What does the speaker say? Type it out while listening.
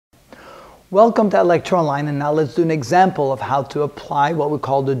Welcome to Lecture Online, and now let's do an example of how to apply what we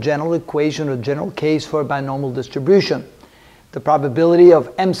call the general equation or general case for a binomial distribution. The probability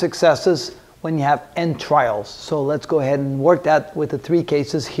of m successes when you have n trials. So let's go ahead and work that with the three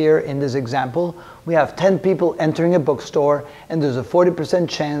cases here in this example. We have 10 people entering a bookstore, and there's a 40%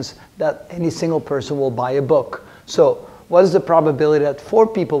 chance that any single person will buy a book. So what is the probability that 4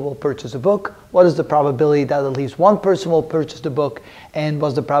 people will purchase a book? What is the probability that at least one person will purchase the book? And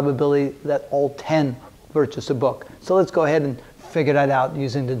what's the probability that all 10 purchase a book? So let's go ahead and figure that out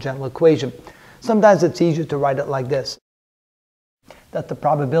using the general equation. Sometimes it's easier to write it like this: that the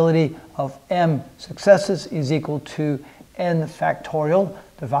probability of m successes is equal to n factorial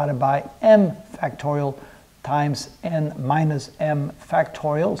divided by m factorial times n minus m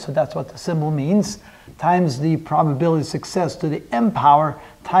factorial. So that's what the symbol means, times the probability of success to the m power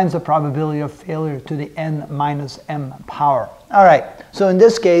times the probability of failure to the n minus m power. All right, so in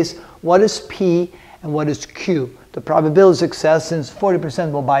this case, what is P and what is Q? The probability of success, since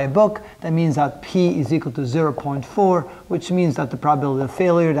 40% will buy a book, that means that P is equal to 0.4, which means that the probability of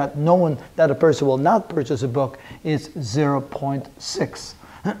failure, that a person will not purchase a book, is 0.6.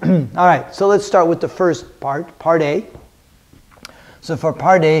 All right, so let's start with the first part, part A. So for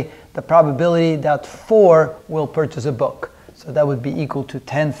part A, the probability that 4 will purchase a book. So that would be equal to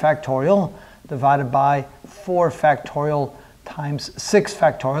 10 factorial divided by 4 factorial times 6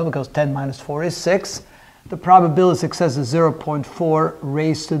 factorial, because 10 minus 4 is 6. The probability of success is 0.4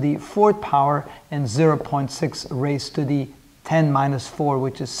 raised to the 4th power and 0.6 raised to the 10 minus 4,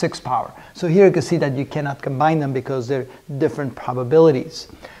 which is 6 power. So here you can see that you cannot combine them because they're different probabilities.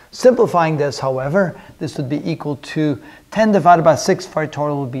 Simplifying this, however, this would be equal to 10 divided by 6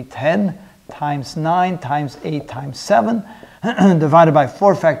 factorial would be 10 times 9 times 8 times 7 divided by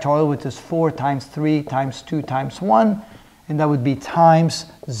 4 factorial, which is 4 times 3 times 2 times 1. And that would be times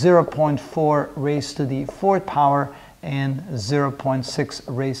 0.4 raised to the 4th power and 0.6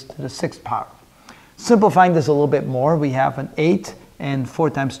 raised to the 6th power. Simplifying this a little bit more, we have an 8 and 4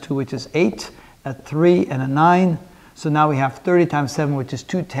 times 2, which is 8, a 3 and a 9. So now we have 30 times 7, which is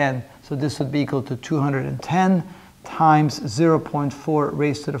 210. So this would be equal to 210 times 0.4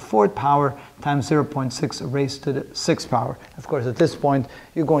 raised to the 4th power times 0.6 raised to the 6th power. Of course, at this point,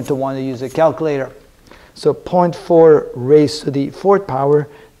 you're going to want to use a calculator. So 0.4 raised to the 4th power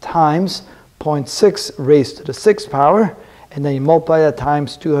times 0.6 raised to the 6th power, and then you multiply that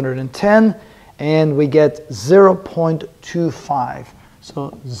times 210, and we get 0.25.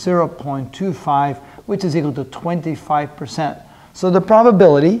 So 0.25, which is equal to 25%. So the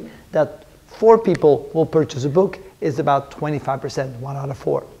probability that 4 people will purchase a book is about 25%, 1 out of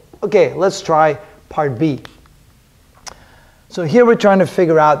 4. Okay, let's try part B. So here we're trying to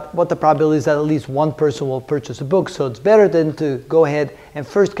figure out what the probability is that at least one person will purchase a book. So it's better than to go ahead and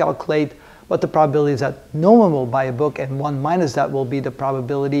first calculate what the probability is that no one will buy a book, and 1 minus that will be the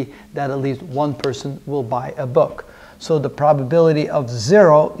probability that at least one person will buy a book. So the probability of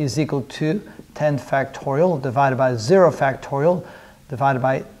 0 is equal to 10 factorial divided by 0 factorial divided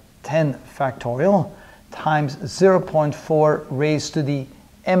by 10 factorial times 0.4 raised to the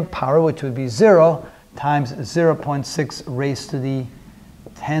m power, which would be 0, times 0.6 raised to the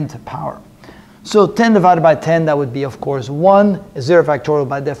 10th power. So 10 divided by 10, that would be, of course, 1. 0 factorial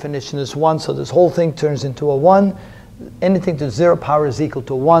by definition is 1, so this whole thing turns into a 1. Anything to 0 power is equal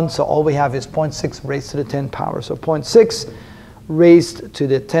to 1, so all we have is 0.6 raised to the 10th power. So 0.6 raised to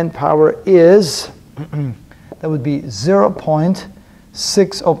the 10th power is, that would be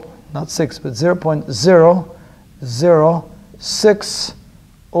 0.6, oh, not 6, but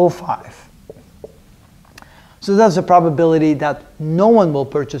 0.00605. So that's the probability that no one will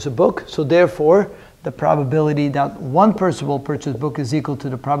purchase a book. So therefore, the probability that one person will purchase a book is equal to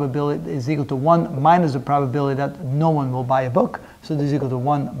the probability is equal to 1 minus the probability that no one will buy a book. So this is equal to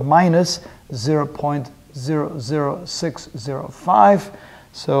 1 minus 0.00605.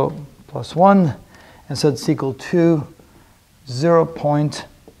 So plus 1, and so it's equal to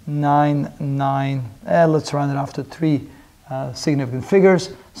 0.99. Let's round it off to 3 significant figures.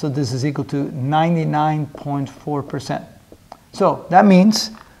 So this is equal to 99.4%. So that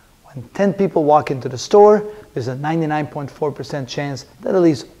means when 10 people walk into the store, there's a 99.4% chance that at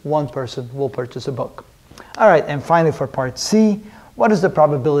least one person will purchase a book. All right, and finally for part C, what is the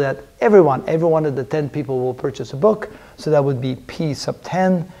probability that every one of the 10 people will purchase a book? So that would be P sub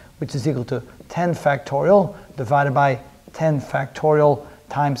 10, which is equal to 10 factorial divided by 10 factorial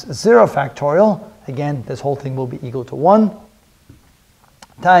times 0 factorial. Again, this whole thing will be equal to 1.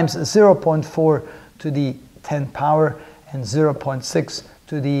 Times 0.4 to the 10th power and 0.6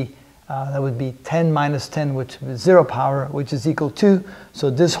 to the that would be 10 minus 10, which is 0 power, which is equal to, so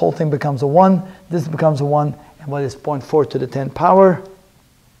this whole thing becomes a 1, this becomes a 1, and what is 0.4 to the 10 power?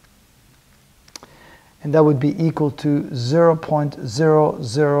 And that would be equal to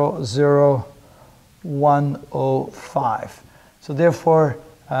 0.000105. So therefore,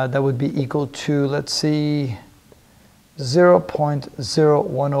 that would be equal to, let's see,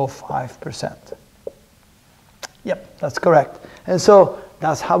 0.0105%. Yep, that's correct. And so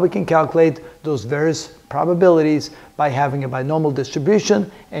that's how we can calculate those various probabilities by having a binomial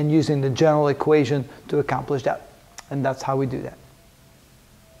distribution and using the general equation to accomplish that. And that's how we do that.